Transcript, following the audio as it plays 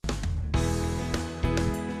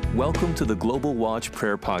Welcome to the Global Watch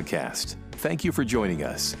Prayer Podcast. Thank you for joining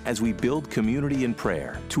us as we build community in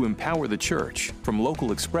prayer to empower the church from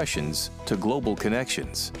local expressions to global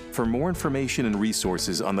connections. For more information and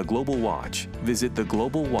resources on the Global Watch, visit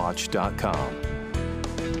theglobalwatch.com.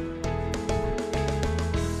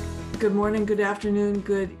 Good morning, good afternoon,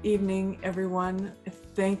 good evening, everyone.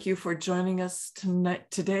 Thank you for joining us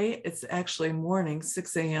tonight. Today, it's actually morning,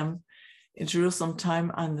 6 a.m. in Jerusalem time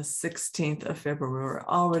on the 16th of February. We're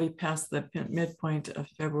already past the midpoint of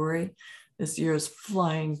February. This year is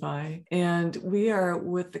flying by. And we are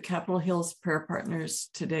with the Capitol Hills Prayer Partners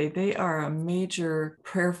today. They are a major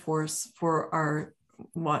prayer force for our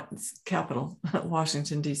capital,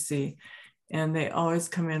 Washington, D.C., and they always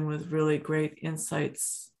come in with really great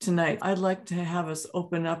insights. Tonight, I'd like to have us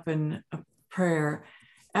open up in a prayer.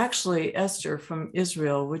 Actually, Esther from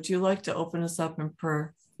Israel, would you like to open us up in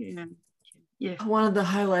prayer? Yeah. One of the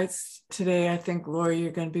highlights today, I think, Lori,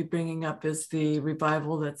 you're going to be bringing up is the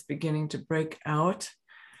revival that's beginning to break out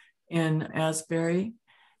in Asbury.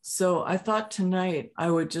 So I thought tonight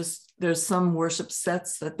I would there's some worship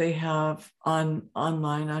sets that they have online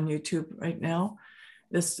on YouTube right now.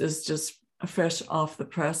 This is just fresh off the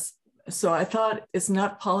press. So I thought it's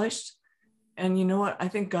not polished. And you know what? I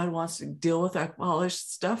think God wants to deal with our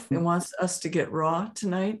polished stuff. He wants us to get raw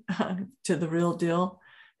tonight to the real deal.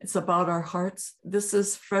 It's about our hearts. This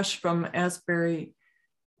is fresh from Asbury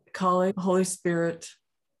College. Holy Spirit,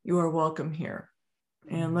 you are welcome here.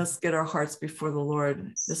 And let's get our hearts before the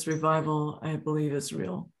Lord. This revival, I believe, is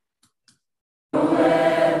real.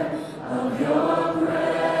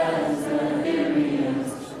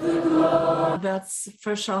 That's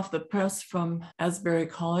fresh off the press from Asbury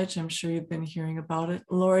College. I'm sure you've been hearing about it.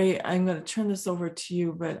 Lori, I'm going to turn this over to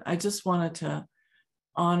you, but I just wanted to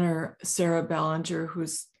honor Sarah Ballinger, who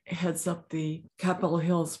heads up the Capitol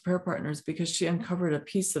Hills Prayer Partners, because she uncovered a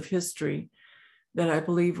piece of history that I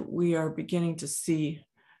believe we are beginning to see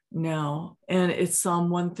now. And it's Psalm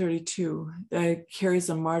 132 that carries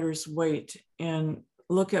a martyr's weight. And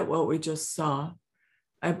look at what we just saw.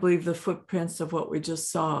 I believe the footprints of what we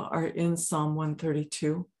just saw are in Psalm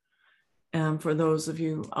 132. And for those of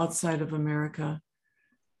you outside of America,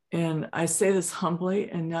 and I say this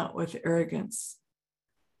humbly and not with arrogance,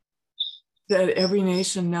 that every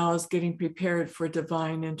nation now is getting prepared for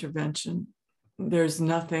divine intervention. There's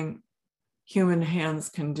nothing human hands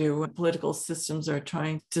can do. Political systems are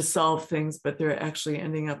trying to solve things, but they're actually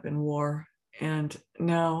ending up in war. And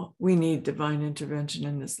now we need divine intervention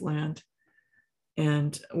in this land.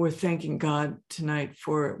 And we're thanking God tonight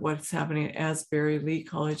for what's happening at Asbury, Lee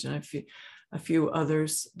College, and a few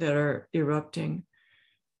others that are erupting.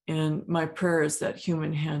 And my prayer is that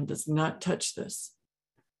human hand does not touch this,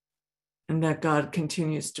 and that God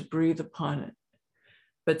continues to breathe upon it.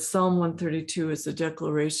 But Psalm 132 is a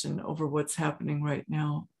declaration over what's happening right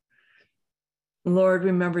now. Lord,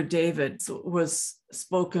 remember David was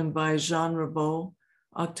spoken by Jean Ribaud,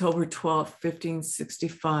 October 12,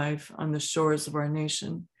 1565, on the shores of our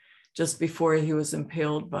nation, just before he was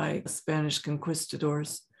impaled by Spanish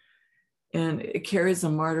conquistadors. And it carries a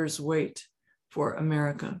martyr's weight for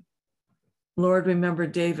America. Lord, remember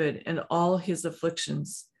David and all his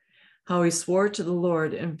afflictions, how he swore to the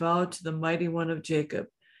Lord and vowed to the mighty one of Jacob,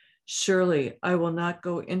 surely I will not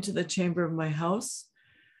go into the chamber of my house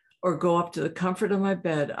or go up to the comfort of my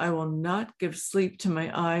bed. I will not give sleep to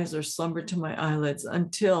my eyes or slumber to my eyelids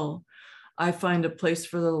until I find a place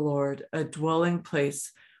for the Lord, a dwelling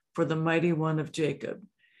place for the mighty one of Jacob.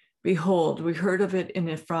 Behold, we heard of it in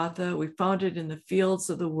Ephrathah. We found it in the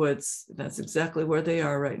fields of the woods. That's exactly where they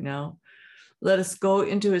are right now. Let us go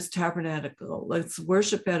into his tabernacle. Let's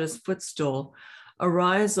worship at his footstool.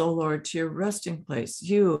 Arise, O Lord, to your resting place,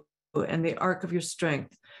 you and the ark of your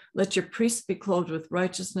strength. Let your priests be clothed with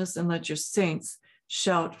righteousness, and let your saints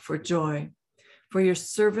shout for joy. For your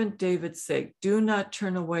servant David's sake, do not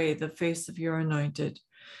turn away the face of your anointed.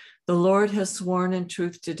 The Lord has sworn in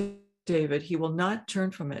truth to David. He will not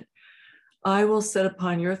turn from it. I will set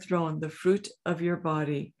upon your throne the fruit of your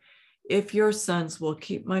body. If your sons will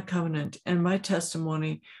keep my covenant and my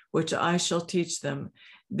testimony, which I shall teach them,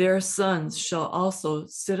 their sons shall also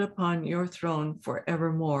sit upon your throne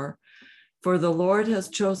forevermore. For the Lord has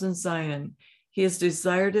chosen Zion. He has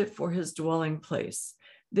desired it for his dwelling place.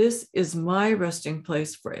 This is my resting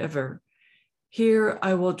place forever. Here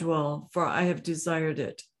I will dwell, for I have desired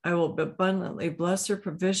it. I will abundantly bless her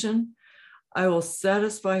provision. I will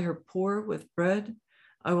satisfy her poor with bread.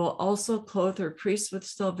 I will also clothe her priests with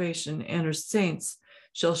salvation, and her saints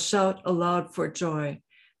shall shout aloud for joy.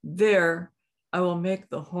 There I will make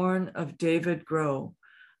the horn of David grow.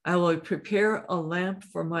 I will prepare a lamp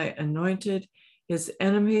for my anointed. His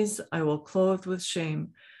enemies I will clothe with shame,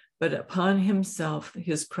 but upon himself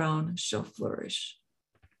his crown shall flourish.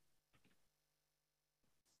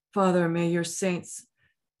 Father, may your saints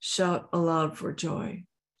shout aloud for joy,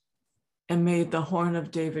 and may the horn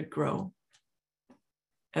of David grow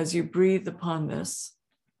as you breathe upon this,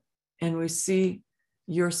 and we see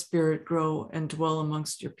your spirit grow and dwell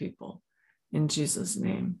amongst your people. In Jesus'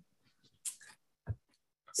 name.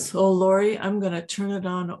 So, Lori, I'm going to turn it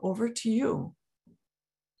on over to you.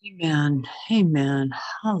 Amen. Amen.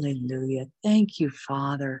 Hallelujah. Thank you,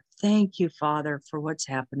 Father. Thank you, Father, for what's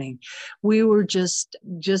happening. We were just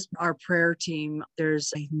our prayer team. I've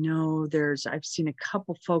seen a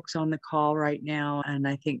couple folks on the call right now, and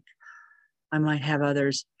I think I might have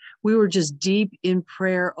others. We were just deep in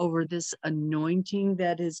prayer over this anointing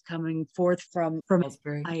that is coming forth from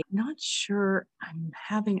Asbury. I'm not sure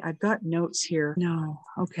I've got notes here. No.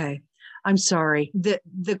 Okay. I'm sorry.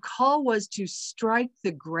 The call was to strike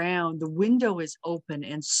the ground. The window is open,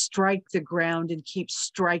 and strike the ground and keep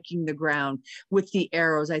striking the ground with the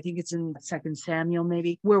arrows. I think it's in 2 Samuel,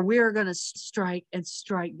 maybe, where we are going to strike and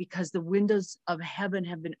strike, because the windows of heaven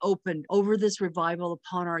have been opened over this revival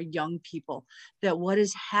upon our young people. That what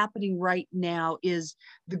is happening right now is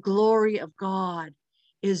the glory of God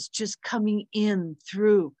is just coming in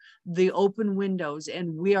through the open windows,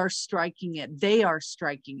 and we are striking it. They are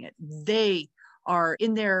striking it. They are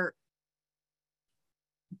in their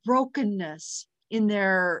brokenness, in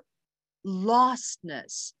their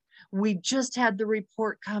lostness. We just had the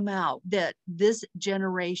report come out that this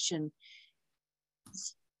generation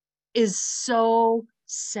is so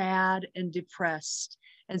sad and depressed,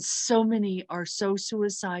 and so many are so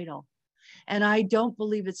suicidal. And I don't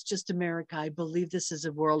believe it's just America. I believe this is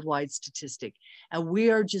a worldwide statistic. And we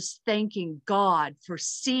are just thanking God for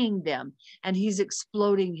seeing them. And he's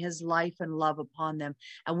exploding his life and love upon them.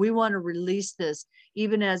 And we want to release this,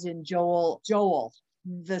 even as in Joel,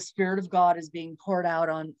 the Spirit of God is being poured out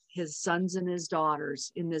on his sons and his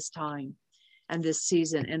daughters in this time and this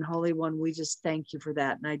season. And Holy One, we just thank you for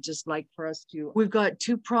that. And I'd just like for us to, we've got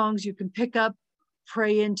 2 prongs you can pick up,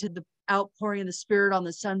 pray into the outpouring of the Spirit on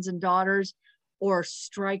the sons and daughters, or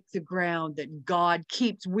strike the ground that God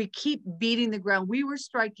keeps. We keep beating the ground. We were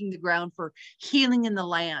striking the ground for healing in the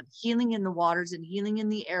land, healing in the waters, and healing in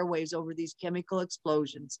the airwaves over these chemical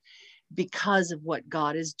explosions, because of what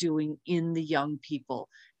God is doing in the young people.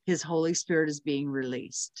 His Holy Spirit is being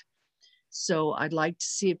released. So I'd like to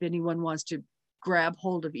see if anyone wants to grab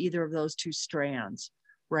hold of either of those 2 strands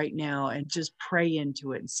right now and just pray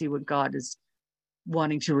into it and see what God is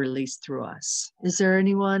wanting to release through us. Is there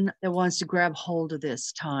anyone that wants to grab hold of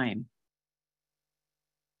this time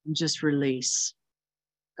and just release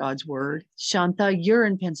God's word? Shanta, you're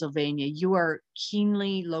in Pennsylvania. You are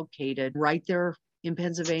keenly located right there in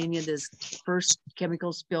Pennsylvania. This first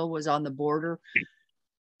chemical spill was on the border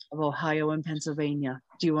of Ohio and Pennsylvania.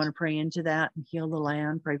 Do you want to pray into that and heal the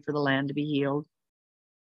land? Pray for the land to be healed.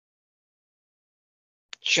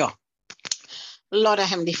 Sure. Lord, our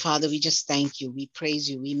Heavenly Father, we just thank you. We praise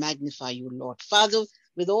you. We magnify you, Lord. Father,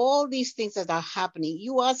 with all these things that are happening,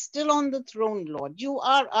 you are still on the throne, Lord. You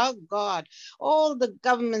are our God. All the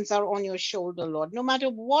governments are on your shoulder, Lord. No matter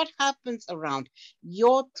what happens around,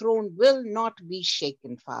 your throne will not be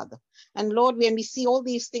shaken, Father. And Lord, when we see all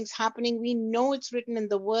these things happening, we know it's written in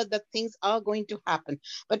the word that things are going to happen.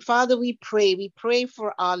 But Father, we pray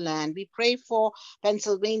for our land. We pray for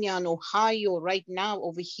Pennsylvania and Ohio right now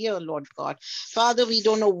over here, Lord God. Father, we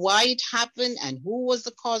don't know why it happened and who was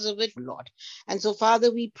the cause of it, Lord. And so, Father,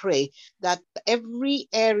 we pray that every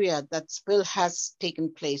area that spill has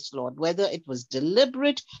taken place, Lord, whether it was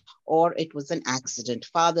deliberate or it was an accident,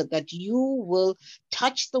 Father, that you will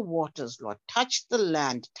touch the waters, Lord, touch the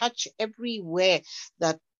land, touch everywhere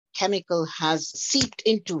that chemical has seeped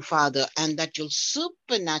into, Father, and that you'll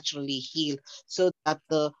supernaturally heal so that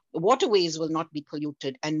the waterways will not be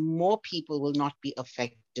polluted and more people will not be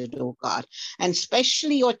affected, oh God. And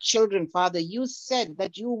especially your children, Father, you said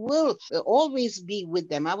that you will always be with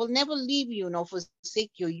them. I will never leave you nor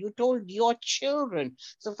forsake you. You told your children.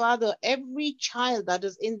 So, Father, every child that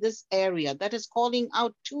is in this area that is calling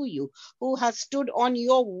out to you, who has stood on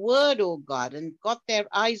your word, oh God, and got their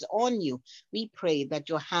eyes on you, we pray that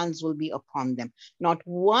your hands will be upon them. Not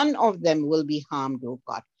one of them will be harmed, oh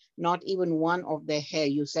God. Not even one of their hair.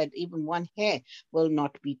 You said even one hair will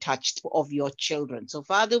not be touched of your children. So,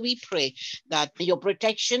 Father, we pray that your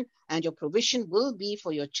protection and your provision will be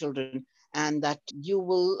for your children, and that you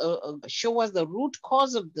will show us the root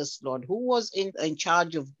cause of this, Lord, who was in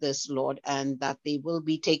charge of this, Lord, and that they will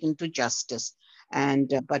be taken to justice.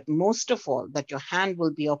 And but most of all, that your hand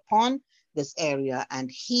will be upon this area and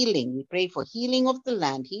healing. We pray for healing of the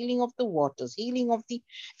land, healing of the waters, healing of the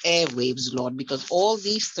airwaves, Lord, because all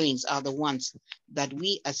these things are the ones that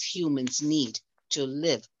we as humans need to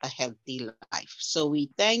live a healthy life. So we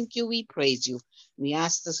thank you, we praise you. We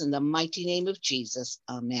ask this in the mighty name of Jesus.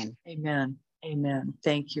 Amen. Amen. Amen.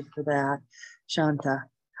 Thank you for that, Shanta.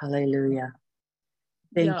 Hallelujah.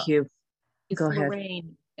 Thank you. It's Go ahead.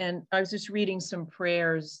 Lorraine. And I was just reading some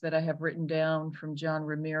prayers that I have written down from John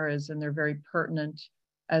Ramirez, and they're very pertinent.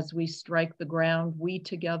 As we strike the ground, we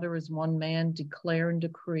together as one man declare and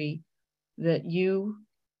decree that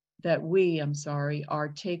we are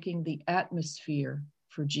taking the atmosphere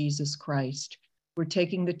for Jesus Christ. We're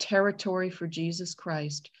taking the territory for Jesus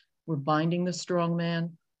Christ. We're binding the strong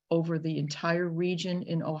man over the entire region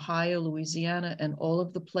in Ohio, Louisiana, and all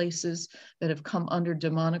of the places that have come under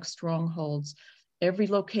demonic strongholds. Every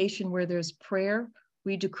location where there's prayer,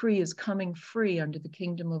 we decree is coming free under the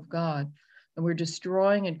kingdom of God. And we're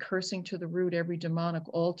destroying and cursing to the root every demonic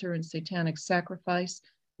altar and satanic sacrifice.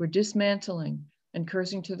 We're dismantling and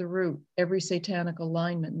cursing to the root every satanic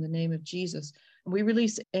alignment in the name of Jesus. And we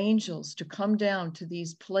release angels to come down to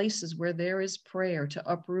these places where there is prayer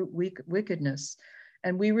to uproot wickedness.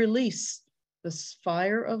 And we release the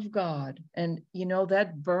fire of God. And you know,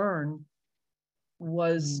 that burn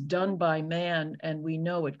was done by man, and we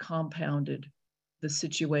know it compounded the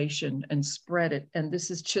situation and spread it. And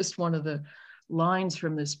this is just one of the lines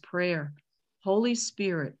from this prayer. Holy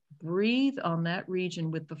Spirit, breathe on that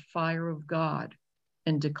region with the fire of God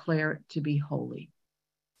and declare it to be holy.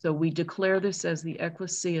 So we declare this as the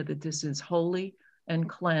ecclesia, that this is holy and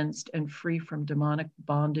cleansed and free from demonic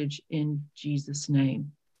bondage in Jesus'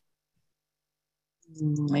 name.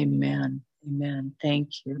 Amen. Amen. Thank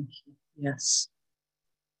you. Yes.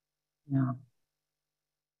 Yeah.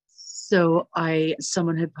 So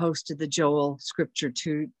someone had posted the Joel scripture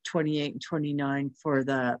 2:28 and 29 for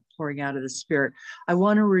the pouring out of the Spirit. I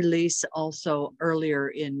want to release also earlier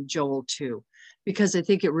in Joel 2, because I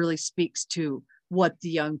think it really speaks to what the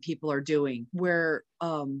young people are doing, where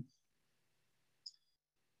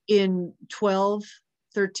in 12,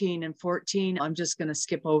 13, and 14, I'm just going to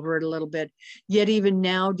skip over it a little bit. Yet even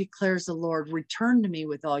now declares the Lord, return to me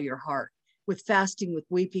with all your heart, with fasting, with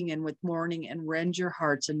weeping, and with mourning, and rend your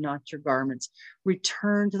hearts and not your garments.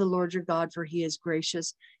 Return to the Lord your God, for he is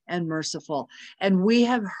gracious and merciful. And we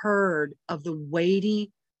have heard of the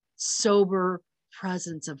weighty, sober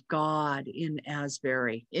presence of God in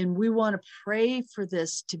Asbury. And we want to pray for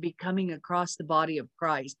this to be coming across the body of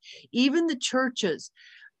Christ. Even the churches,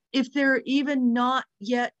 if they're even not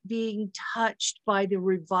yet being touched by the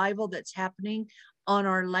revival that's happening on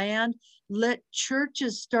our land, let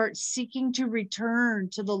churches start seeking to return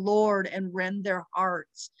to the Lord and rend their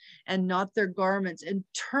hearts and not their garments, and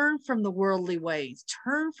turn from the worldly ways,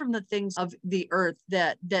 turn from the things of the earth,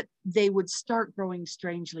 that they would start growing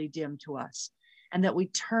strangely dim to us, and that we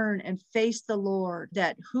turn and face the Lord,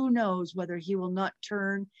 that who knows whether he will not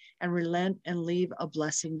turn and relent and leave a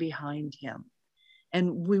blessing behind him.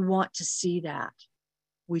 And we want to see that.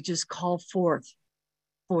 We just call forth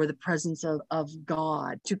for the presence of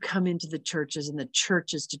God to come into the churches, and the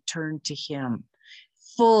churches to turn to him,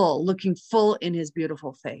 looking full in his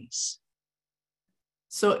beautiful face.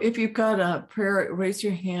 So if you've got a prayer, raise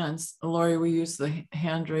your hands. Lori, we use the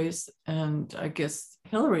hand raise. And I guess,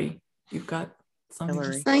 Hillary, you've got something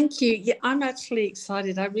to say. Thank you. Yeah, I'm actually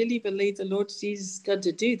excited. I really believe the Lord Jesus is going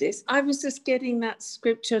to do this. I was just getting that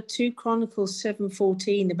scripture, 2 Chronicles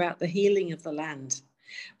 7:14, about the healing of the land.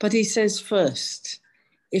 But he says, first,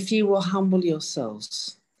 if you will humble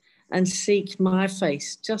yourselves and seek my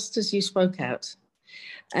face, just as you spoke out,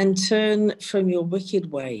 and turn from your wicked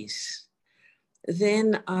ways,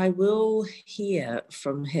 then I will hear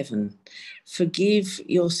from heaven, forgive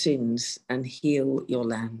your sins and heal your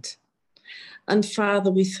land. And Father,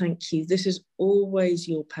 we thank you. This is always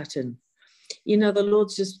your pattern. You know, the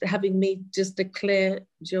Lord's just having me just declare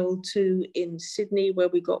Joel 2 in Sydney, where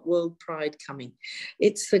we got World Pride coming.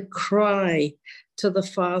 It's the cry to the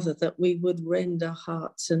Father that we would rend our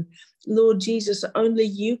hearts. And Lord Jesus, only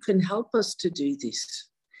you can help us to do this.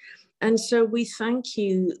 And so we thank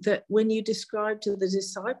you that when you described to the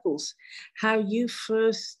disciples how you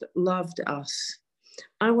first loved us,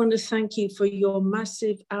 I want to thank you for your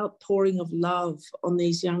massive outpouring of love on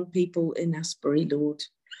these young people in Asbury, Lord.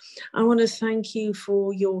 I want to thank you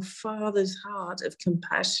for your Father's heart of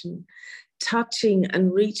compassion, touching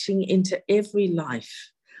and reaching into every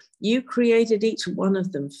life. You created each one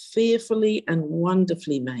of them fearfully and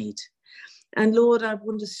wonderfully made. And Lord, I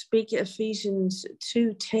want to speak Ephesians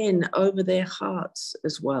 2:10 over their hearts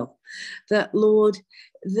as well. That, Lord,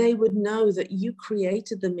 they would know that you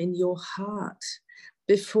created them in your heart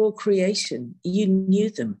before creation. You knew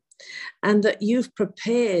them. And that you've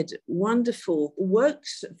prepared wonderful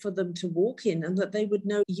works for them to walk in, and that they would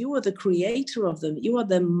know you are the creator of them. You are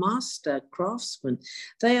their master craftsmen.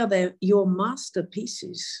 They are your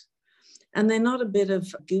masterpieces. And they're not a bit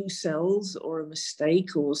of goo cells or a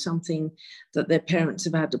mistake or something that their parents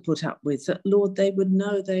have had to put up with. That, Lord, they would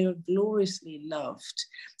know they are gloriously loved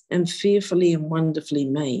and fearfully and wonderfully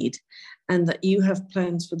made, and that you have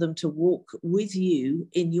plans for them to walk with you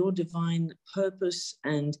in your divine purpose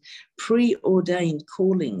and preordained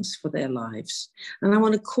callings for their lives. And I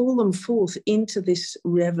want to call them forth into this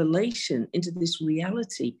revelation, into this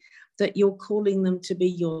reality, that you're calling them to be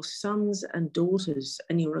your sons and daughters,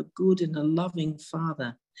 and you're a good and a loving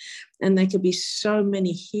Father. And there could be so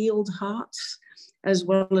many healed hearts, as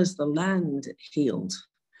well as the land healed,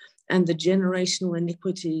 and the generational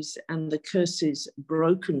iniquities and the curses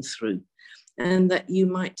broken through, and that you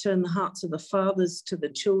might turn the hearts of the fathers to the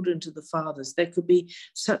children, to the fathers. There could be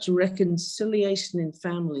such reconciliation in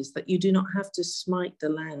families that you do not have to smite the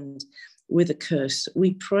land with a curse.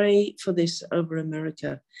 We pray for this over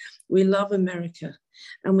America. We love America,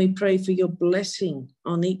 and we pray for your blessing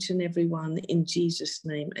on each and every one in Jesus'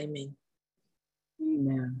 name. Amen.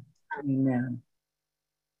 Amen. Amen.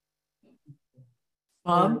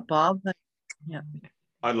 Bob? Yeah.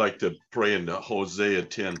 I'd like to pray into Hosea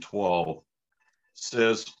 10:12.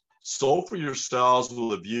 Says, sow for yourselves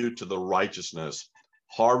with a view to the righteousness,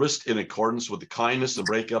 harvest in accordance with the kindness, and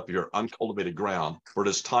break up your uncultivated ground. For it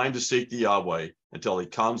is time to seek the Yahweh until he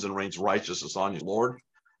comes and rains righteousness on you. Lord,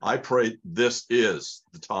 I pray this is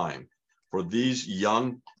the time for these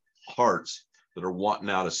young hearts that are wanting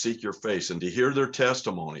now to seek your face and to hear their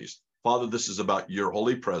testimonies. Father, this is about your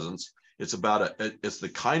holy presence. It's about it's the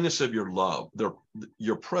kindness of your love.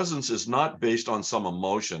 Your presence is not based on some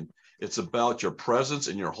emotion. It's about your presence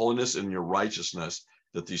and your holiness and your righteousness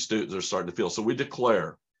that these students are starting to feel. So we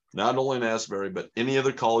declare, not only in Asbury, but any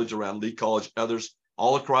other college around, Lee College, others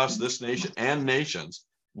all across this nation and nations,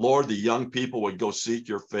 Lord, the young people would go seek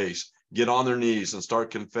your face, get on their knees and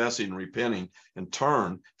start confessing and repenting and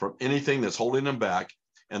turn from anything that's holding them back.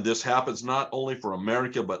 And this happens not only for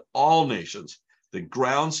America, but all nations. The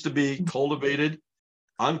grounds to be cultivated,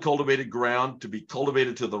 uncultivated ground to be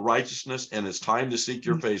cultivated to the righteousness, and it's time to seek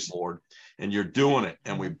your face, Lord. And you're doing it,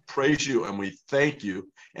 and we praise you and we thank you,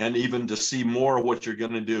 and even to see more of what you're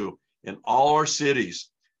going to do in all our cities,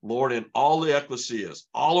 Lord, in all the ecclesias,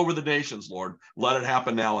 all over the nations, Lord. Let it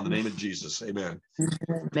happen now in the name of Jesus. Amen.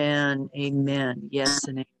 Amen. Amen. Yes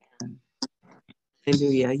and amen.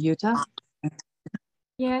 Hallelujah. Utah?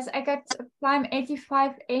 Yes, I got Psalm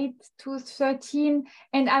 85, 8-13,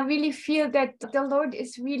 and I really feel that the Lord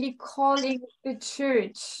is really calling the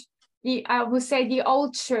church, I would say the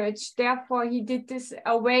old church. Therefore, he did this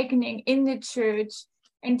awakening in the church,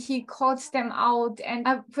 and he calls them out. And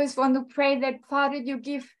I first want to pray that, Father, you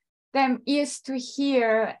give them ears to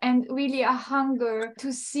hear and really a hunger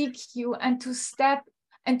to seek you and to step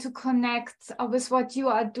and to connect with what you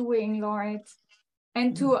are doing, Lord.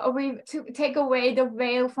 And to take away the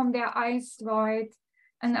veil from their eyes, Lord.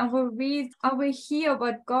 And I will hear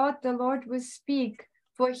what God the Lord will speak,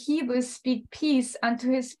 for he will speak peace unto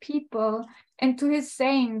his people and to his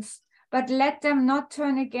saints, but let them not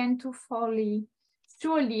turn again to folly.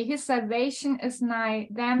 Surely his salvation is nigh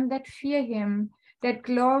them that fear him, that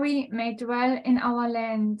glory may dwell in our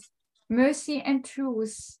land. Mercy and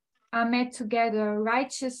truth are met together,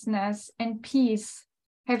 righteousness and peace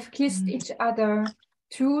have kissed each other.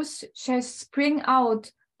 Truth shall spring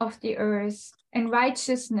out of the earth, and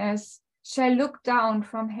righteousness shall look down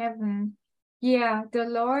from heaven. Yeah, the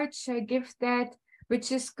Lord shall give that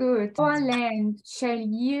which is good. Our land shall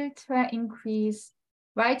yield her increase.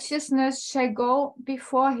 Righteousness shall go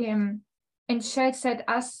before him, and shall set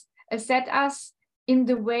us in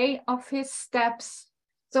the way of his steps.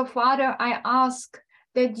 So, Father, I ask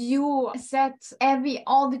that you set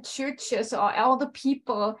all the churches or all the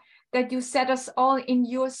people, that you set us all in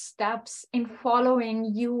your steps, in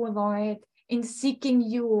following you, Lord, in seeking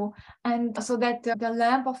you, and so that the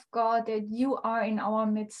Lamb of God, that you are in our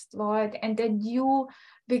midst, Lord, and that you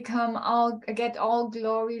get all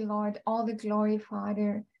glory, Lord, all the glory,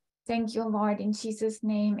 Father. Thank you, Lord, in Jesus'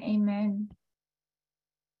 name, amen.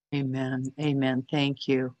 Amen. Amen. Thank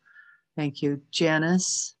you. Thank you.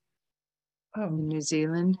 Janice, New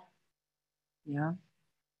Zealand. Yeah.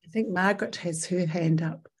 I think Margaret has her hand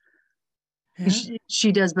up. Yeah?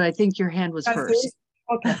 She does, but I think your hand was first.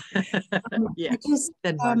 Okay. Yeah.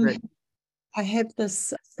 Then Margaret. I have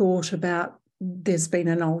this thought about there's been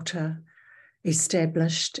an altar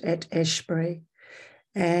established at Asbury,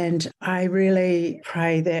 and I really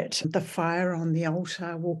pray that the fire on the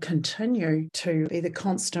altar will continue to be the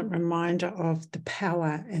constant reminder of the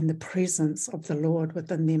power and the presence of the Lord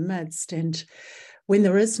within their midst. And when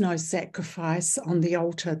there is no sacrifice on the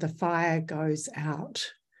altar, the fire goes out.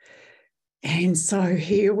 And so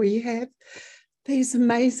here we have these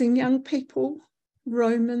amazing young people,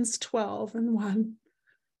 Romans 12:1,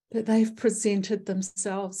 that they've presented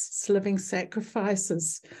themselves as living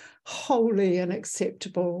sacrifices, holy and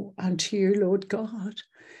acceptable unto you, Lord God.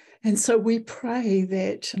 And so we pray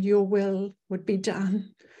that your will would be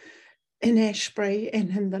done in Asbury and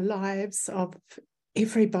in the lives of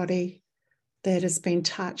everybody that has been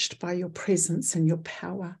touched by your presence and your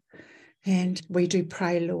power. And we do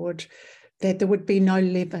pray, Lord, that there would be no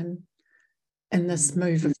leaven in this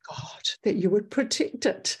move of God, that you would protect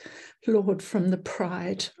it, Lord, from the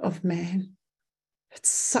pride of man. It's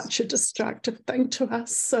such a destructive thing to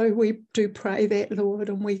us. So we do pray that, Lord,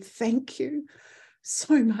 and we thank you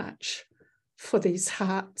so much for these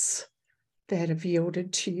hearts that have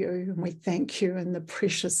yielded to you. And we thank you in the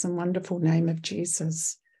precious and wonderful name of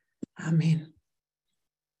Jesus. Amen.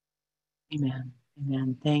 Amen.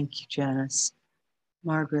 Amen. Thank you, Janice.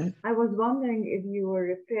 Margaret. I was wondering if you were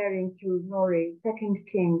referring to Rory, 2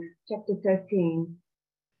 Kings chapter 13,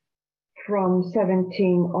 from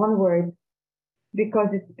 17 onwards,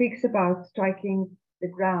 because it speaks about striking the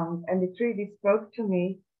ground, and it really spoke to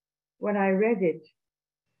me when I read it.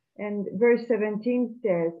 And verse 17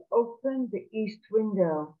 says, open the east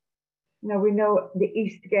window. Now we know the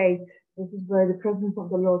east gate. This is where the presence of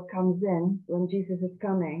the Lord comes in when Jesus is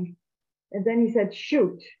coming. And then he said,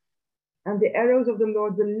 shoot. And the arrows of the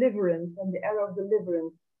Lord deliverance, and the arrow of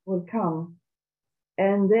deliverance will come.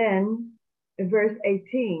 And then in verse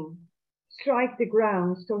 18, strike the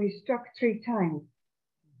ground. So he struck 3 times.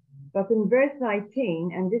 But in verse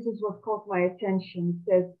 19, and this is what caught my attention,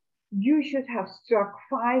 it says, you should have struck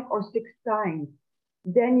 5 or 6 times.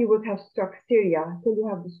 Then you would have struck Syria till you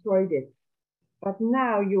have destroyed it. But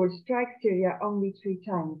now you will strike Syria only 3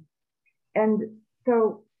 times. And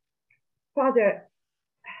so, Father,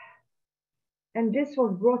 and this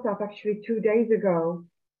was brought up actually 2 days ago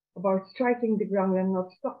about striking the ground and not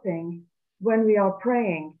stopping when we are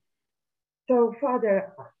praying. So,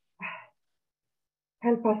 Father,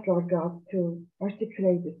 help us, Lord God, to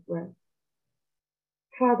articulate this word.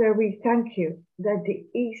 Father, we thank you that the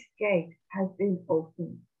east gate has been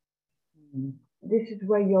opened. Mm-hmm. This is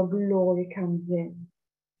where your glory comes in.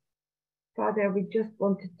 Father, we just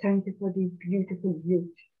want to thank you for these beautiful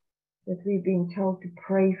youth that we've been told to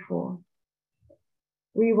pray for.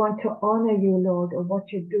 We want to honor you, Lord, of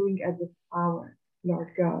what you're doing at this hour, Lord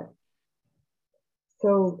God.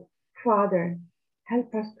 So, Father,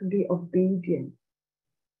 help us to be obedient.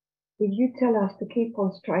 Will you tell us to keep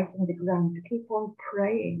on striking the ground, to keep on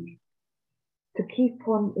praying, to keep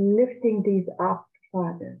on lifting these up,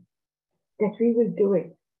 Father, that we will do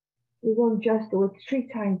it. We won't just do it 3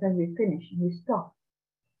 times and we finish and we stop.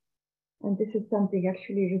 And this is something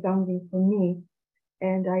actually resounding for me.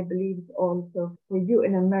 And I believe it's also for you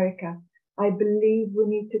in America. I believe we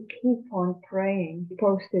need to keep on praying. We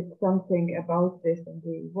posted something about this in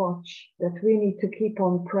the watch, that we need to keep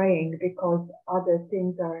on praying because other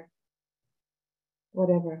things are,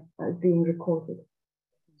 whatever, being recorded.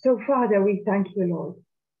 So, Father, we thank you, Lord.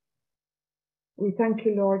 We thank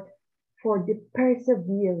you, Lord, for the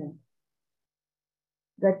perseverance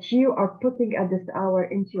that you are putting at this hour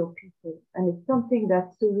into your people. And it's something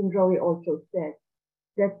that Susan Rowe also said,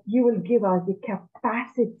 that you will give us the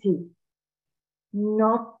capacity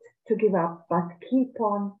not to give up, but keep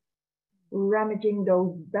on rummaging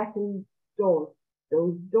those battle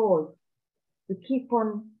doors, to keep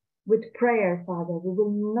on with prayer, Father. We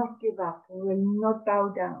will not give up. We will not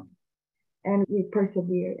bow down. And we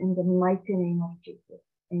persevere in the mighty name of Jesus.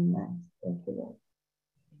 Amen. Thank you, Lord.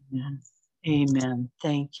 Amen. Amen.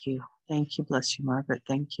 Thank you. Thank you. Bless you, Margaret.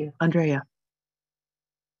 Thank you. Andrea.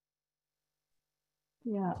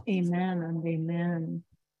 Yeah, amen and amen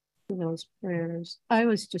to those prayers. I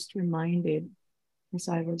was just reminded as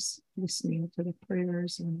I was listening to the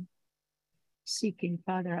prayers and seeking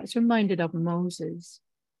Father, I was reminded of Moses,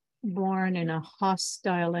 born in a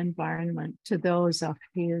hostile environment to those of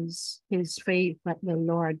his faith, but the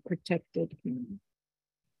Lord protected him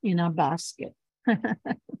in a basket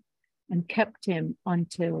and kept him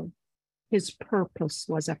until his purpose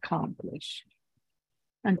was accomplished.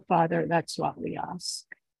 And Father, that's what we ask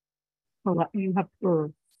for what you have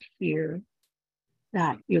birthed here,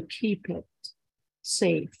 that you keep it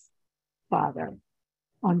safe, Father,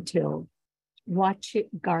 until Watch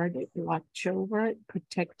it, guard it, watch over it,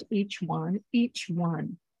 protect each one,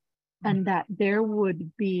 and that there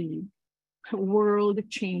would be world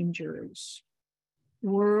changers.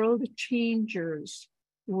 World changers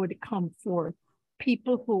would come forth.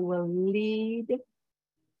 People who will lead,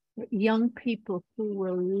 young people who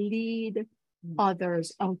will lead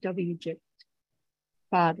others out of Egypt.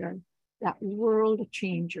 Father, that world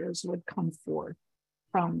changers would come forth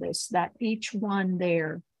from this, that each one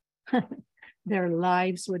there, their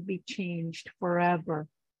lives would be changed forever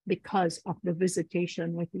because of the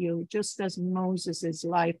visitation with you, just as Moses'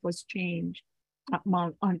 life was changed at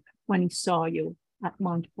when he saw you at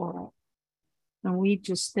Mount Horeb. And we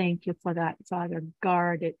just thank you for that, Father.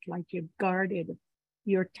 Guard it like you guarded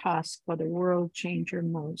your task for the world changer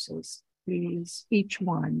Moses. Please, each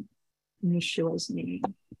one, in Yeshua's name.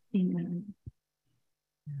 Amen.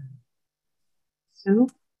 Sue?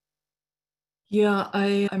 Yeah,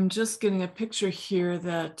 I'm just getting a picture here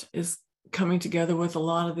that is coming together with a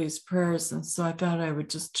lot of these prayers. And so I thought I would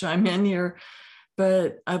just chime in here.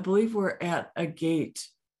 But I believe we're at a gate.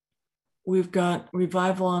 We've got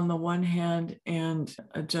revival on the one hand and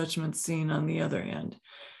a judgment scene on the other hand,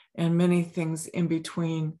 and many things in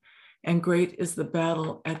between. And great is the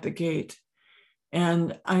battle at the gate.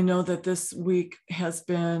 And I know that this week has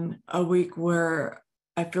been a week where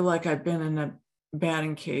I feel like I've been in a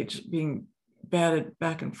batting cage, being batted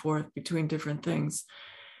back and forth between different things.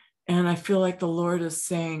 And I feel like the Lord is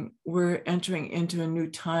saying we're entering into a new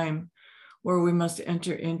time where we must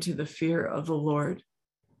enter into the fear of the Lord.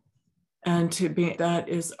 And that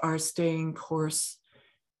is our staying course.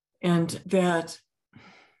 And that,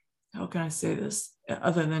 how can I say this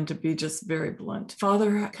other than to be just very blunt?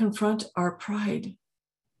 Father, confront our pride.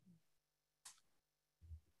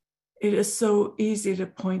 It is so easy to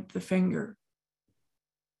point the finger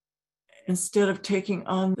instead of taking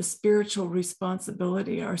on the spiritual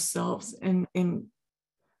responsibility ourselves and in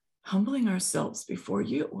humbling ourselves before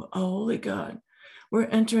you, oh, holy God. We're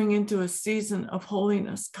entering into a season of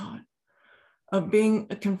holiness, God, of being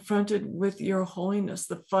confronted with your holiness,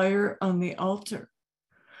 the fire on the altar.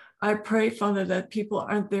 I pray, Father, that people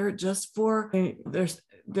aren't there just for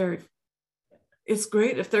it's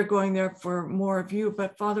great if they're going there for more of you,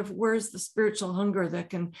 but Father, where's the spiritual hunger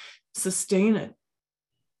that can sustain it?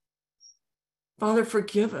 Father,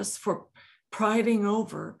 forgive us for priding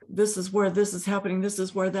over, this is where this is happening, this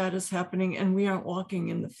is where that is happening, and we aren't walking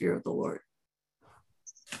in the fear of the Lord.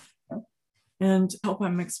 And I hope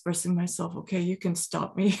I'm expressing myself okay. You can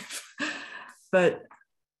stop me. But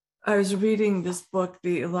I was reading this book,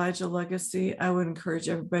 The Elijah Legacy. I would encourage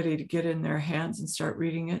everybody to get in their hands and start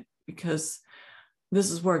reading it, because this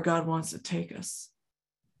is where God wants to take us.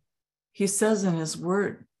 He says in his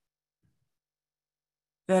word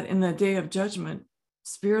that in the day of judgment,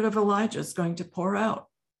 Spirit of Elijah is going to pour out,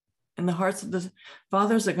 and the hearts of the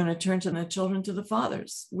fathers are going to turn to the children to the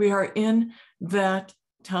fathers. We are in that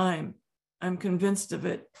time. I'm convinced of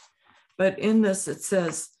it. But in this, it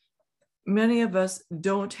says, many of us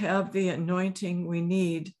don't have the anointing we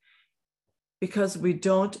need because we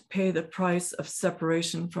don't pay the price of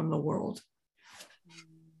separation from the world.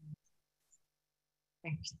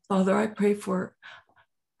 Father, I pray for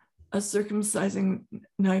a circumcising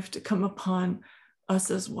knife to come upon us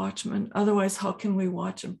as watchmen. Otherwise, how can we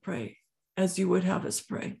watch and pray as you would have us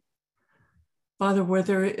pray? Father, where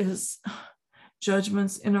there is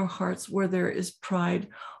judgments in our hearts, where there is pride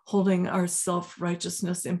holding our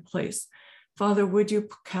self-righteousness in place, Father, would you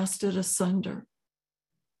cast it asunder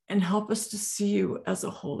and help us to see you as a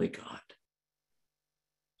holy God?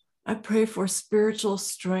 I pray for spiritual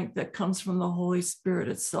strength that comes from the Holy Spirit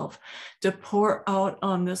itself to pour out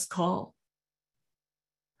on this call.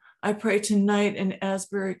 I pray tonight in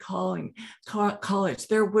Asbury College,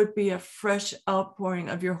 there would be a fresh outpouring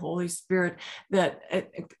of your Holy Spirit that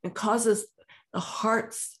it causes the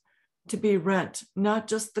hearts to be rent, not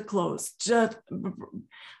just the clothes. Just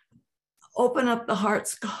open up the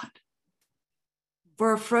hearts, God,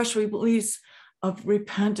 for a fresh release of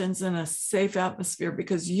repentance in a safe atmosphere,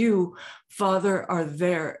 because you, Father, are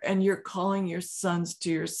there and you're calling your sons to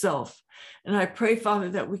yourself. And I pray, Father,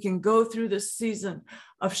 that we can go through this season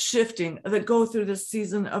of shifting, that go through this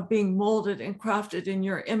season of being molded and crafted in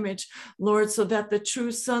your image, Lord, so that the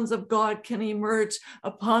true sons of God can emerge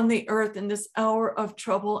upon the earth in this hour of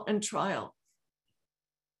trouble and trial.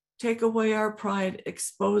 Take away our pride,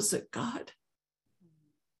 expose it, God.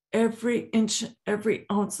 Every inch, every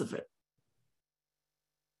ounce of it.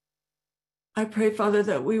 I pray, Father,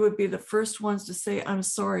 that we would be the first ones to say, I'm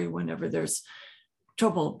sorry whenever there's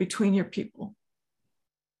trouble between your people.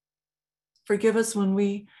 Forgive us when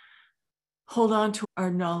we hold on to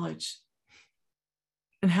our knowledge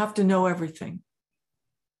and have to know everything.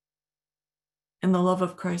 And the love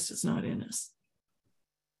of Christ is not in us.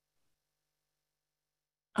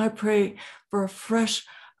 I pray for a fresh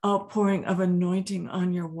outpouring of anointing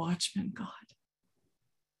on your watchmen, God.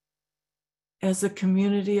 As a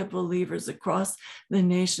community of believers across the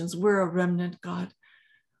nations, we're a remnant, God.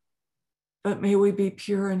 But may we be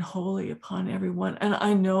pure and holy upon everyone. And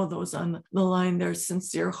I know those on the line, their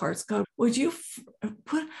sincere hearts. God, would you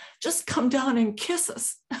just come down and kiss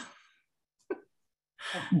us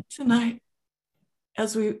tonight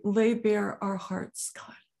as we lay bare our hearts,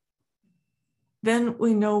 God. Then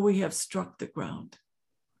we know we have struck the ground.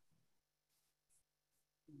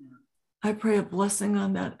 I pray a blessing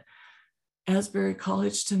on that Asbury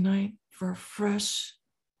College tonight for a fresh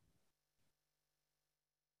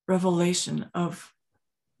revelation of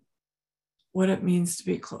what it means to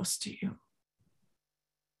be close to you.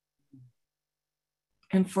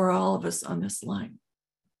 And for all of us on this line,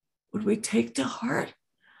 would we take to heart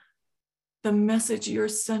the message you're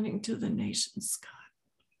sending to the nations, God?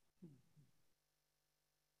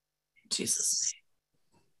 In Jesus'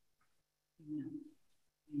 name.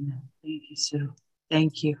 Amen. Thank you, Sue.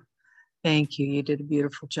 Thank you. Thank you. You did a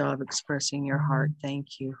beautiful job expressing your heart.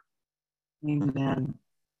 Thank you. Amen.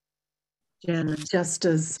 Janice. Just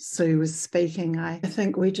as Sue was speaking, I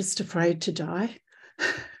think we're just afraid to die.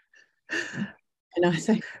 And I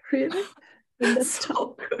think, really? In this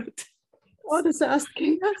so time, good. God is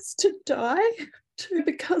asking us to die too,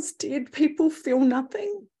 because dead people feel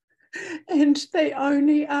nothing. And they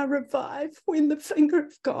only are revived when the finger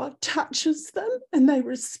of God touches them and they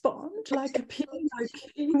respond like a piano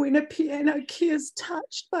key. When a piano key is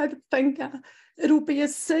touched by the finger, it'll be a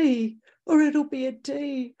C, or it'll be a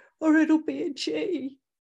D, or it'll be a G.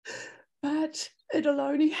 But it'll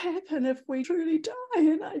only happen if we truly die.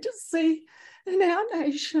 And I just see in our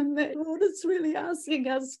nation that Lord is really asking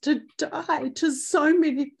us to die to so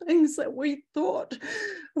many things that we thought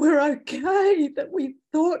were okay, that we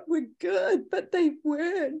thought were good, but they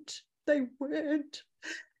weren't. They weren't.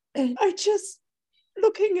 And I just,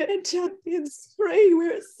 looking at Philippians 3,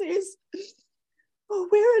 where it says, oh,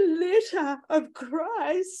 we're a letter of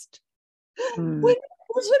Christ. We're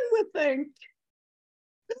written with ink.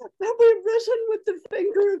 That we're written with the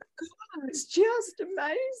finger of God. It's just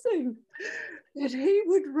amazing that he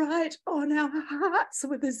would write on our hearts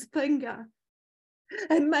with his finger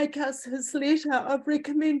and make us his letter of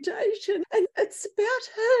recommendation. And it's about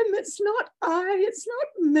him. It's not I. It's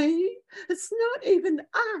not me. It's not even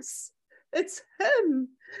us. It's him.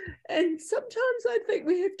 And sometimes I think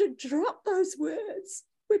we have to drop those words.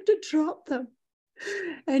 We have to drop them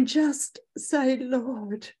and just say,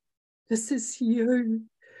 Lord, this is you.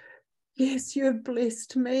 Yes, you have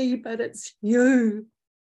blessed me, but it's you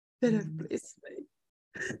that have blessed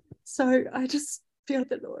me. So I just feel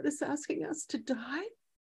the Lord is asking us to die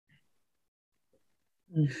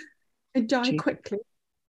and die quickly.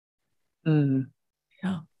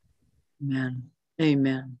 Yeah. Amen.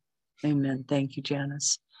 Amen. Amen. Thank you,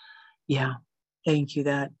 Janice. Yeah. Thank you.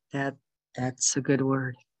 That's a good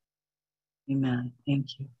word. Amen.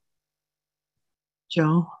 Thank you.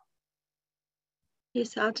 Joe?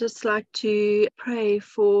 Yes, I'd just like to pray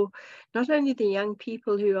for not only the young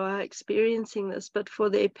people who are experiencing this, but for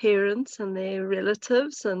their parents and their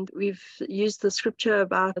relatives. And we've used the scripture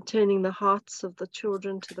about turning the hearts of the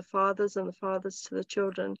children to the fathers and the fathers to the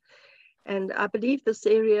children. And I believe this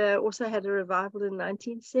area also had a revival in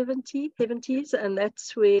 1970s, and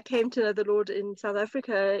that's where I came to know the Lord in South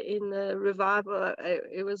Africa in the revival.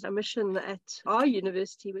 It was a mission at our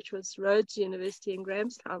university, which was Rhodes University in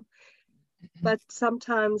Grahamstown. But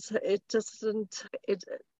sometimes it just didn't,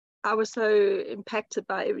 I was so impacted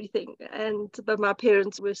by everything. But my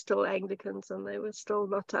parents were still Anglicans and they were still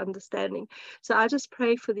not understanding. So I just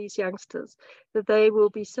pray for these youngsters that they will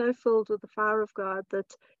be so filled with the fire of God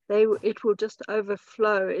that it will just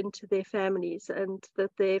overflow into their families, and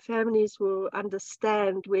that their families will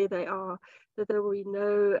understand where they are, that there will be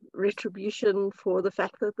no retribution for the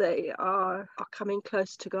fact that they are coming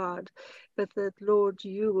close to God, but that, Lord,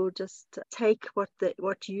 you will just take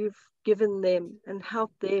what you've given them and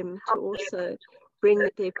help them to also bring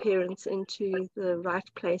their parents into the right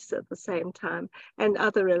place at the same time, and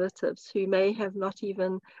other relatives who may have not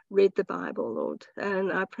even read the Bible, Lord.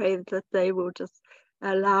 And I pray that they will just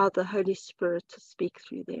allow the Holy Spirit to speak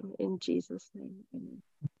through them, in Jesus' name.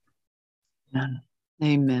 Amen.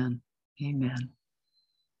 Amen. Amen.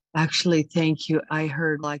 Actually, thank you. I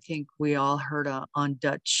think we all heard on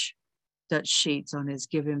Dutch sheets on his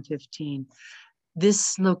Give Him 15.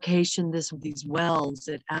 This location, these wells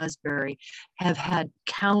at Asbury have had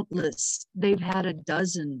countless, they've had a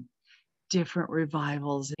dozen different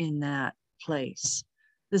revivals in that place.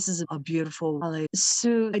 This is a beautiful holiday.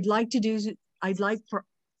 Sue, I'd like for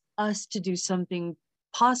us to do something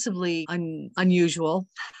possibly unusual.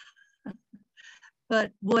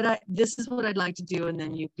 But this is what I'd like to do, and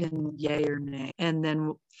then you can yay or nay, and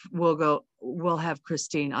then we'll have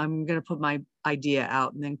Christine. I'm going to put my idea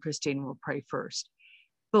out, and then Christine will pray first.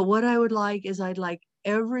 But what I would like is I'd like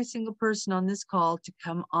every single person on this call to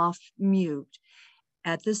come off mute.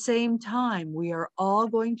 At the same time, we are all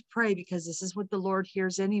going to pray, because this is what the Lord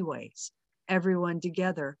hears anyways, everyone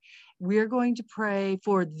together. We're going to pray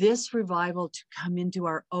for this revival to come into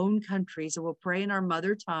our own countries, and we'll pray in our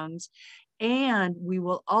mother tongues. And we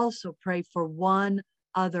will also pray for one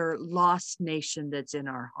other lost nation that's in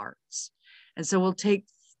our hearts. And so we'll take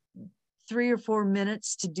 3 or 4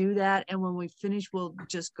 minutes to do that. And when we finish, we'll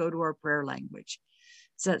just go to our prayer language.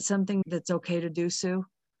 Is that something that's okay to do, Sue?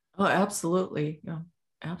 Oh, absolutely. Yeah,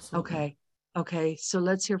 absolutely. Okay. So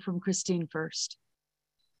let's hear from Christine first.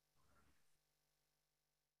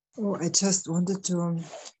 Oh, I just wanted to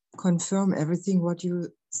confirm everything what you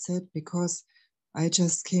said, because I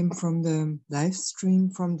just came from the live stream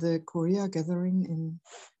from the Korea gathering in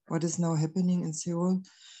what is now happening in Seoul.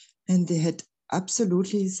 And they had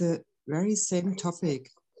absolutely the very same topic,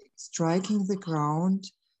 striking the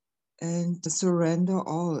ground and surrender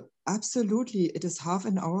all. Absolutely. It is half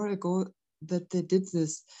an hour ago that they did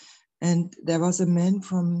this. And there was a man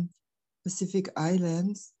from Pacific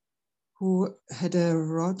Islands who had a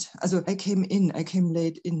rod. Also I came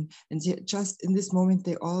late in, and just in this moment,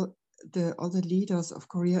 all the leaders of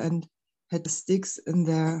Korea and had sticks in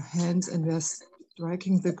their hands and were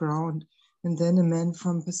striking the ground. And then a man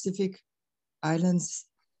from Pacific Islands,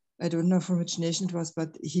 I don't know from which nation it was,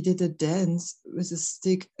 but he did a dance with a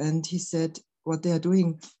stick, and he said what they are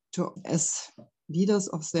doing as leaders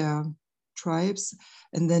of their tribes,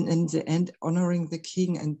 and then in the end honoring the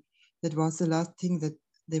king. And that was the last thing, that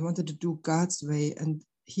they wanted to do God's way, and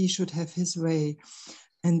he should have his way.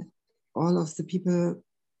 And all of the people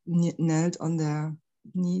knelt on their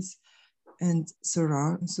knees and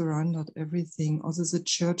surrendered everything. Also the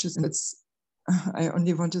churches, and I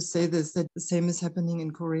only want to say this, that the same is happening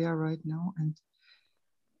in Korea right now, and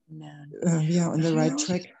we are on the right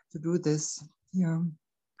track to do this. Yeah.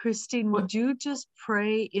 Christine, would you just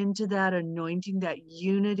pray into that anointing, that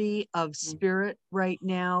unity of spirit right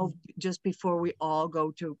now, just before we all go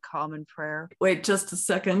to common prayer? Wait just a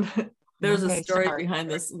second. There's a story behind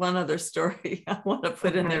this. One other story I want to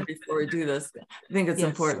put in there before we do this. I think it's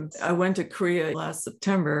important. I went to Korea last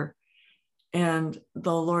September, and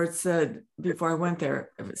the Lord said, before I went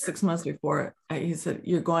there, 6 months before, he said,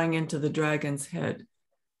 "You're going into the dragon's head."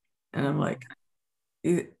 And I'm like,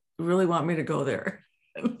 "You really want me to go there?"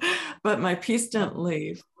 But my peace didn't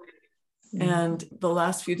leave. And the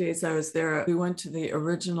last few days I was there, we went to the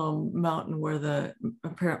original mountain where the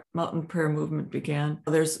mountain prayer movement began.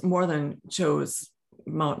 There's more than Joe's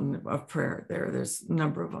mountain of prayer there. There's a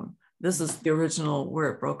number of them. This is the original where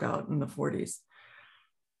it broke out in the 40s.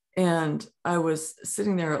 And I was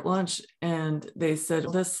sitting there at lunch, and they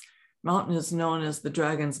said, this mountain is known as the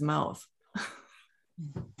dragon's mouth.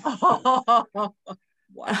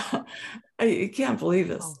 Wow. I can't believe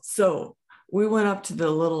this. So we went up to the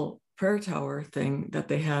little prayer tower thing that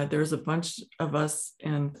they had. There's a bunch of us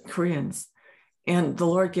and Koreans. And the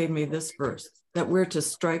Lord gave me this verse, that we're to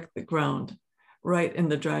strike the ground right in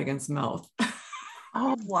the dragon's mouth.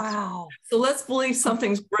 Oh, wow. So let's believe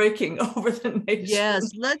something's breaking over the nation.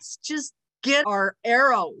 Yes, let's just get our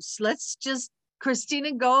arrows. Let's just,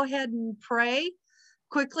 Christina, go ahead and pray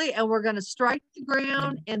quickly, and we're going to strike the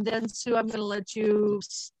ground. And then, Sue, I'm going to let you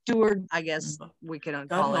steward. I guess we can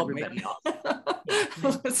call everybody off.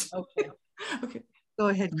 Okay. Go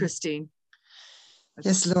ahead, Christine.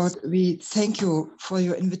 Yes, Lord, we thank you for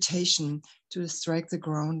your invitation to strike the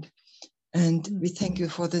ground. And we thank you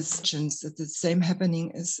for this chance that the same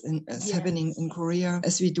happening is happening in Korea,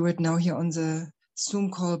 as we do it now here on the Zoom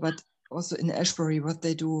call, but also in Asbury, what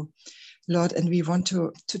they do, Lord. And we want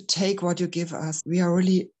to take what you give us. We are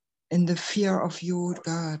really in the fear of you,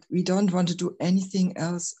 God. We don't want to do anything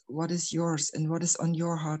else what is yours and what is on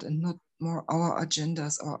your heart, and not more our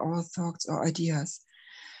agendas or our thoughts or ideas.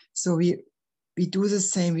 So we do the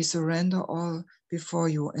same. We surrender all before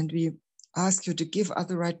you, and we ask you to give us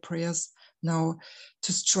the right prayers now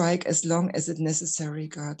to strike as long as it's necessary,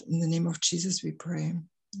 God. In the name of Jesus, we pray.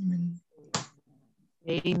 Amen.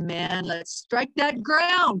 Amen. Let's strike that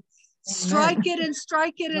ground. Strike it and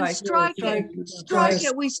strike it and strike it. Strike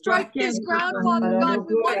it. We strike this ground, Father God.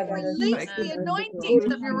 We want to release the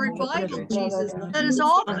anointing of your revival, Jesus. Let us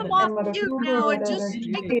all come off mute now and just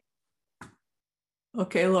strike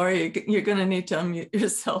Okay, Lori, you're going to need to unmute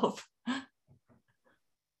yourself.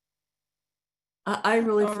 I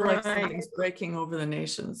really feel like something's breaking over the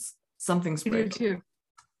nations. Something's breaking.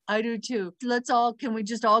 I do too. I do too. Can we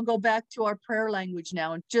just all go back to our prayer language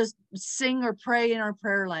now and just sing or pray in our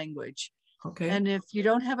prayer language? Okay. And if you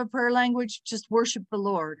don't have a prayer language, just worship the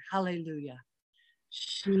Lord. Hallelujah.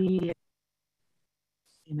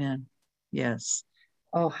 Amen. Yes.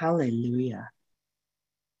 Oh, hallelujah.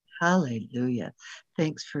 Hallelujah.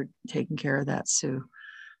 Thanks for taking care of that, Sue.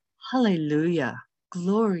 Hallelujah.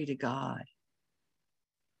 Glory to God.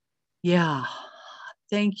 Yeah.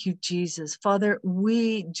 Thank you, Jesus. Father,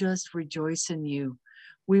 we just rejoice in you.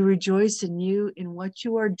 We rejoice in you, in what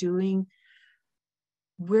you are doing,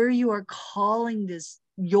 where you are calling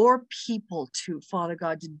your people to, Father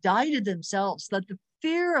God, to die to themselves. Let the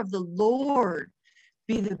fear of the Lord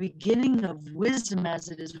be the beginning of wisdom, as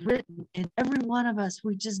it is written. In every one of us,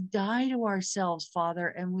 we just die to ourselves, Father,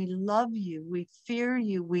 and we love you. We fear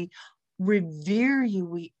you. We revere you.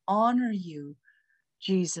 We honor you,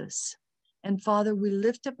 Jesus. And Father, we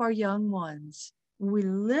lift up our young ones. We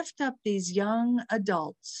lift up these young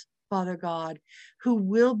adults, Father God, who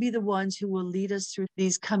will be the ones who will lead us through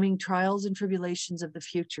these coming trials and tribulations of the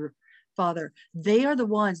future. Father, they are the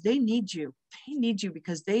ones, they need you. They need you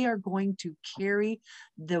because they are going to carry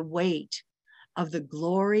the weight of the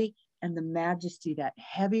glory and the majesty, that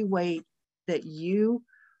heavy weight that you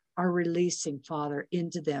are releasing, Father,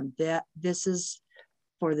 into them. That this is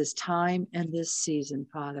for this time and this season,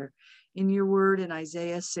 Father. In your word in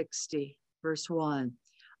Isaiah 60, verse 1,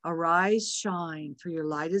 arise, shine, for your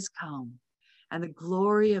light is come, and the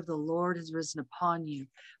glory of the Lord has risen upon you.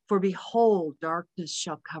 For behold, darkness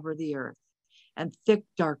shall cover the earth, and thick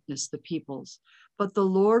darkness the peoples. But the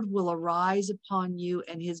Lord will arise upon you,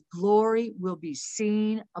 and his glory will be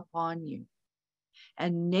seen upon you.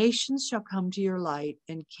 And nations shall come to your light,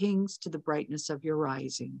 and kings to the brightness of your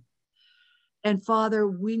rising. And Father,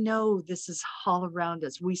 we know this is all around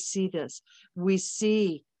us. We see this. We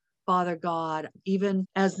see, Father God, even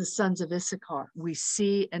as the sons of Issachar, we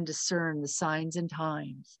see and discern the signs and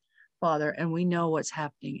times, Father, and we know what's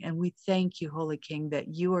happening. And we thank you, Holy King,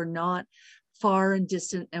 that you are not far and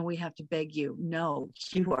distant and we have to beg you. No,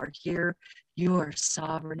 you are here. You are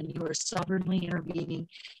sovereign, and you are sovereignly intervening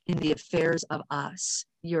in the affairs of us,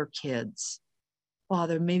 your kids.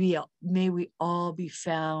 Father, may we all be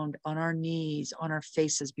found on our knees, on our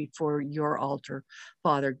faces before your altar,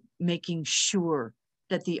 Father, making sure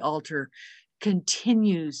that the altar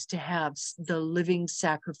continues to have the living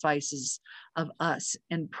sacrifices of us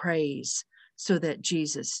and praise, so that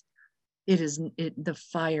Jesus, the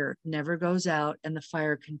fire never goes out, and the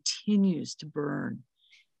fire continues to burn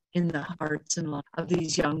in the hearts and lives of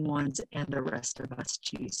these young ones and the rest of us,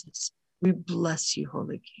 Jesus. We bless you,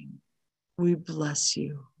 Holy King. We bless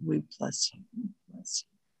you. We bless you. We bless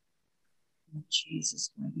you. In Jesus'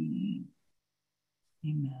 mighty name.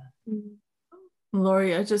 Amen.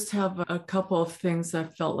 Lori, I just have a couple of things I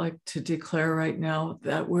felt like to declare right now,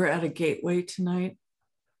 that we're at a gateway tonight.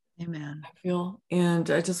 Amen. I feel. And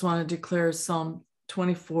I just want to declare Psalm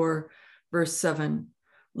 24, verse 7.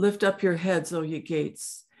 Lift up your heads, O ye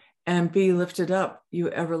gates, and be lifted up, you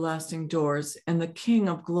everlasting doors, and the King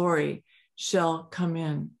of glory shall come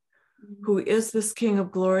in. Who is this King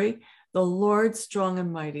of glory? The Lord strong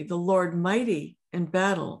and mighty, the Lord mighty in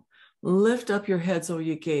battle. Lift up your heads, O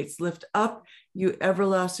ye gates. Lift up, you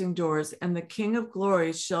everlasting doors, and the King of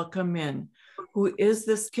glory shall come in. Who is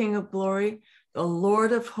this King of glory? The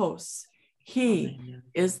Lord of hosts. He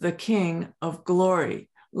is the King of glory.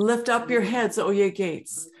 Lift up your heads, O ye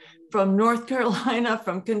gates. From North Carolina,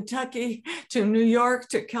 from Kentucky to New York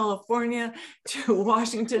to California to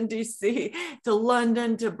Washington, D.C., to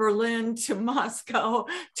London, to Berlin, to Moscow,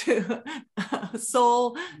 to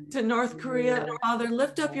Seoul, to North Korea. Father,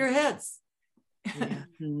 lift up your heads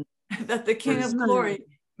that the King of glory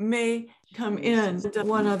may come in.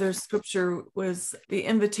 One other scripture was the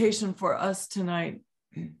invitation for us tonight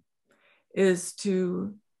is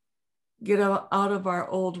to get out of our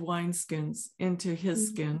old wineskins into his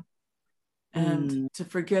skin. And to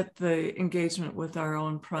forget the engagement with our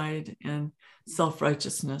own pride and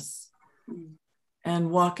self-righteousness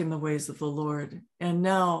and walk in the ways of the Lord. And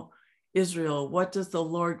now, Israel, what does the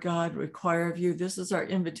Lord God require of you? This is our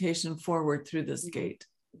invitation forward through this gate.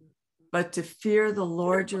 But to fear the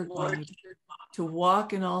Lord your God, to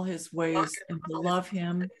walk in all his ways and to love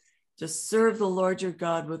him, to serve the Lord your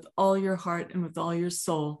God with all your heart and with all your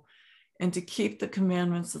soul, and to keep the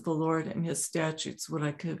commandments of the Lord and his statutes,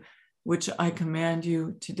 which I command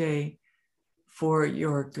you today for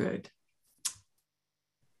your good.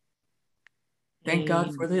 Thank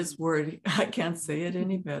God for his word. I can't say it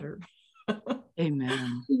any better.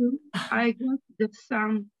 Amen. I got the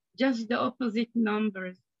sum, just the opposite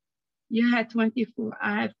numbers. You had 24,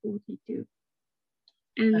 I had 42.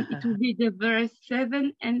 And it will be the verse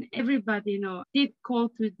 7, and everybody know, deep call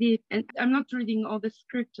to deep. And I'm not reading all the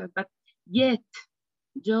scripture, but yet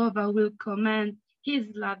Jehovah will command his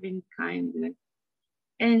loving kindness.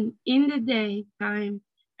 And in the daytime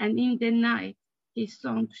and in the night, his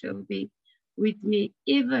song shall be with me,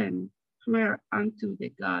 even prayer unto the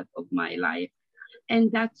God of my life.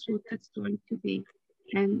 And that's what it's going to be.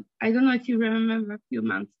 And I don't know if you remember a few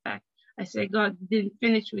months back, I said, God didn't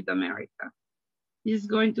finish with America. He's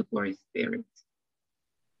going to pour his spirit.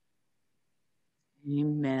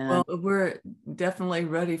 Amen. Well, we're definitely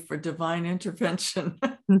ready for divine intervention.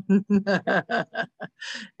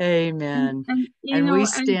 Amen. And we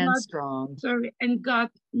stand strong. Sorry, and God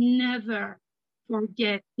never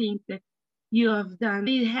forget things that you have done.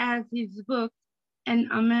 He has his book,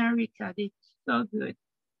 and America did so good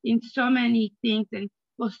in so many things and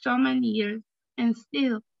for so many years, and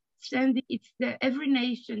still sending. It's every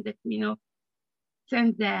nation that we know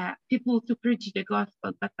send the people to preach the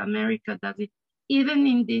gospel, but America does it even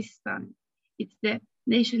in this time. It's the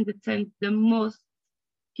nation that sends the most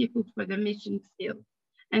people for the mission field,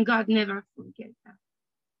 and God never forget that.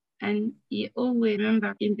 And he always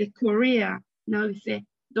remember in the Korea, now he say,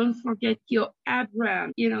 don't forget your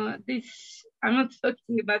Abraham. You know, this, I'm not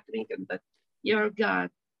talking about Lincoln, but your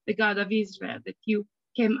God, the God of Israel, that you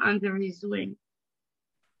came under his wing.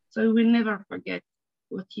 So he will never forget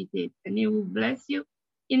what he did, and he will bless you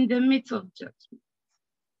in the midst of judgment.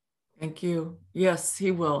 Thank you. Yes,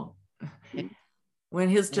 he will. When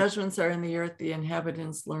his judgments are in the earth, the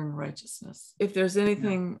inhabitants learn righteousness. If there's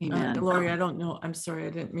anything, Lori, I don't know. I'm sorry, I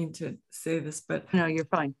didn't mean to say this, but no, you're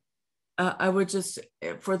fine. I would just,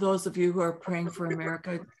 for those of you who are praying for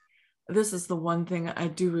America, this is the one thing I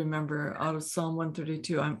do remember out of Psalm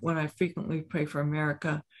 132. When I frequently pray for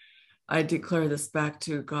America, I declare this back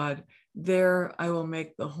to God. There I will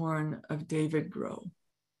make the horn of David grow.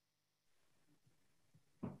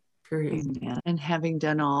 Period. Amen. And having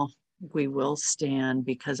done all, we will stand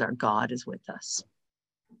because our God is with us.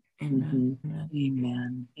 Amen.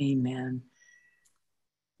 Amen. Amen.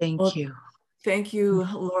 Thank you. Thank you,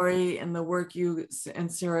 Lori, and the work you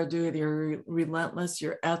and Sarah do. You're relentless.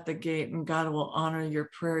 You're at the gate, and God will honor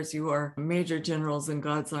your prayers. You are major generals in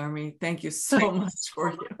God's army. Thank you so much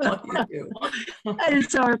for what you do.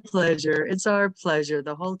 It's our pleasure. It's our pleasure.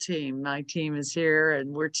 The whole team, my team is here,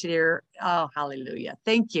 and we're here. Oh, hallelujah.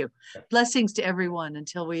 Thank you. Blessings to everyone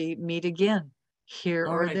until we meet again, here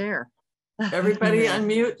or there. Everybody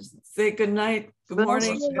unmute. Say good night. Good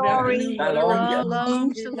morning. Good afternoon.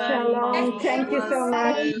 Shalom. Shalom. Thank you so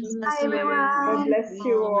much. Bye, everyone. God bless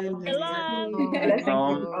you all. Shalom. Blessings,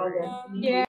 Father. Yeah.